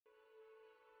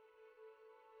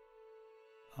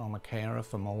I'm a carer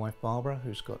for my wife Barbara,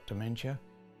 who's got dementia.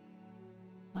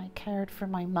 I cared for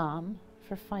my mum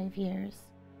for 5 years.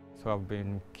 So I've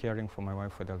been caring for my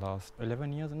wife for the last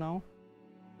 11 years now.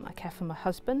 I care for my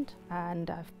husband, and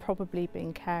I've probably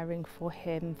been caring for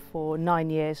him for 9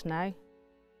 years now.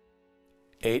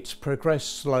 It's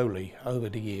progressed slowly over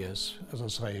the years. As I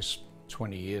say, it's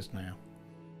 20 years now.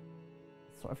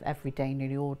 Sort of every day,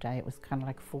 nearly all day, it was kind of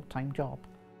like a full-time job.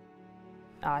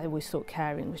 I always thought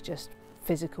caring was just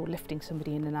physical, lifting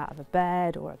somebody in and out of a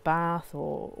bed or a bath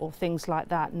or things like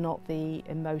that, not the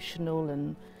emotional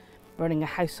and running a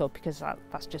household, because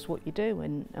that's just what you do.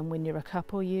 And when you're a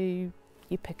couple, you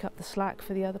pick up the slack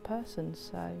for the other person.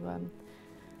 So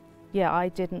yeah, I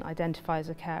didn't identify as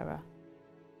a carer.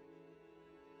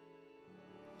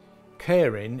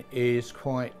 Caring is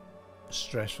quite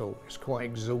stressful, it's quite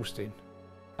exhausting.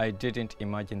 I didn't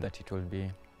imagine that it would be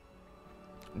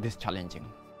this challenging.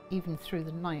 Even through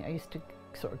the night, I used to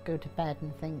sort of go to bed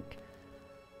and think,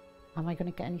 am I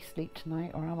going to get any sleep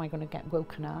tonight, or am I going to get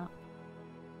woken up?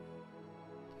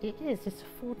 It's a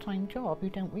full-time job. You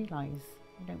don't realise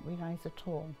at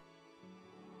all.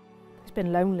 It's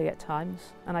been lonely at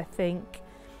times, and I think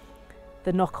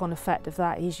the knock-on effect of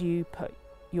that is you put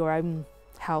your own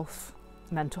health,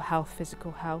 mental health,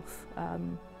 physical health,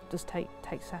 just take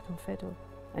second fiddle,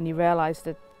 and you realise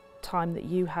the time that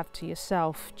you have to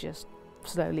yourself just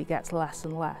slowly gets less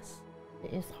and less.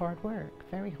 It is hard work,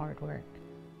 very hard work,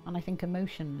 and I think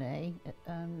emotionally,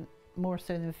 more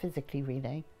so than physically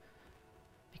really,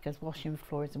 because washing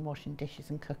floors and washing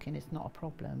dishes and cooking is not a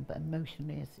problem, but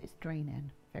emotionally it's draining,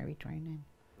 very draining.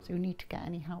 So you need to get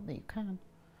any help that you can,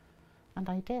 and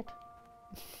I did.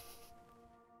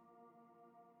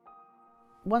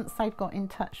 Once I'd got in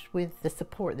touch with the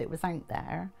support that was out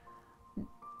there,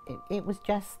 it was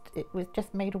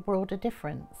just made a world of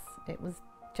difference. It was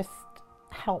just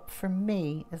help for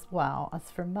me as well as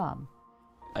for Mum.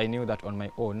 I knew that on my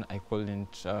own I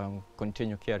couldn't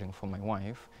continue caring for my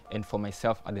wife and for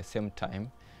myself at the same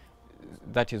time.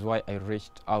 That is why I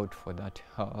reached out for that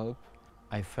help.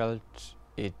 I felt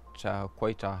it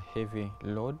quite a heavy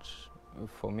load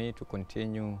for me to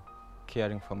continue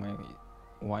caring for my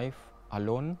wife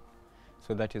alone.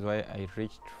 So that is why I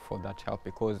reached for that help,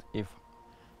 because if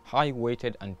I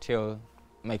waited until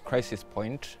my crisis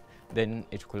point, then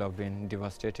it could have been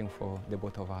devastating for the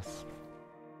both of us.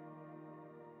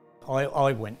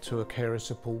 I went to a carer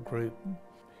support group.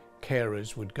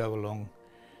 Carers would go along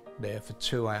there for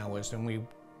 2 hours and we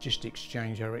just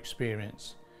exchange our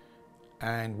experience.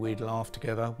 And we'd laugh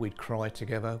together, we'd cry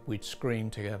together, we'd scream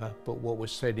together, but what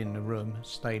was said in the room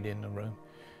stayed in the room.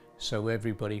 So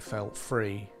everybody felt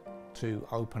free to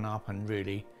open up and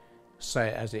really say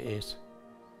it as it is.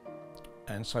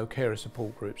 And so carer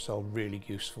support groups are really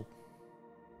useful.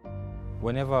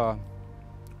 Whenever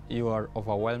you are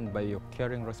overwhelmed by your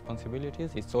caring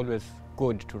responsibilities, it's always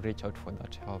good to reach out for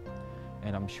that help,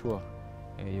 and I'm sure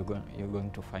you're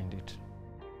going to find it.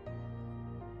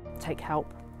 Take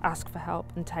help, ask for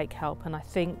help and take help, and I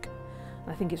think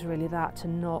it's really that, to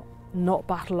not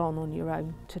battle on your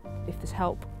own. If there's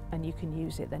help and you can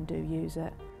use it, then do use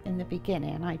it. In the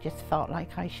beginning, I just felt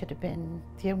like I should have been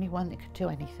the only one that could do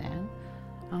anything,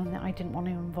 and that I didn't want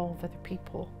to involve other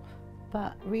people,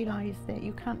 but realised that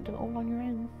you can't do it all on your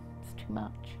own. It's too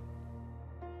much.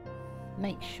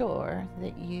 Make sure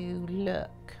that you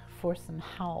look for some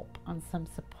help and some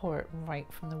support right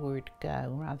from the word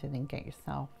go, rather than get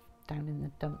yourself down in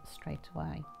the dumps straight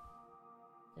away.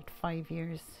 5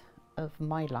 years of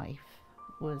my life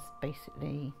was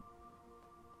basically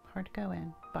hard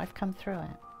going, but I've come through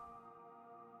it.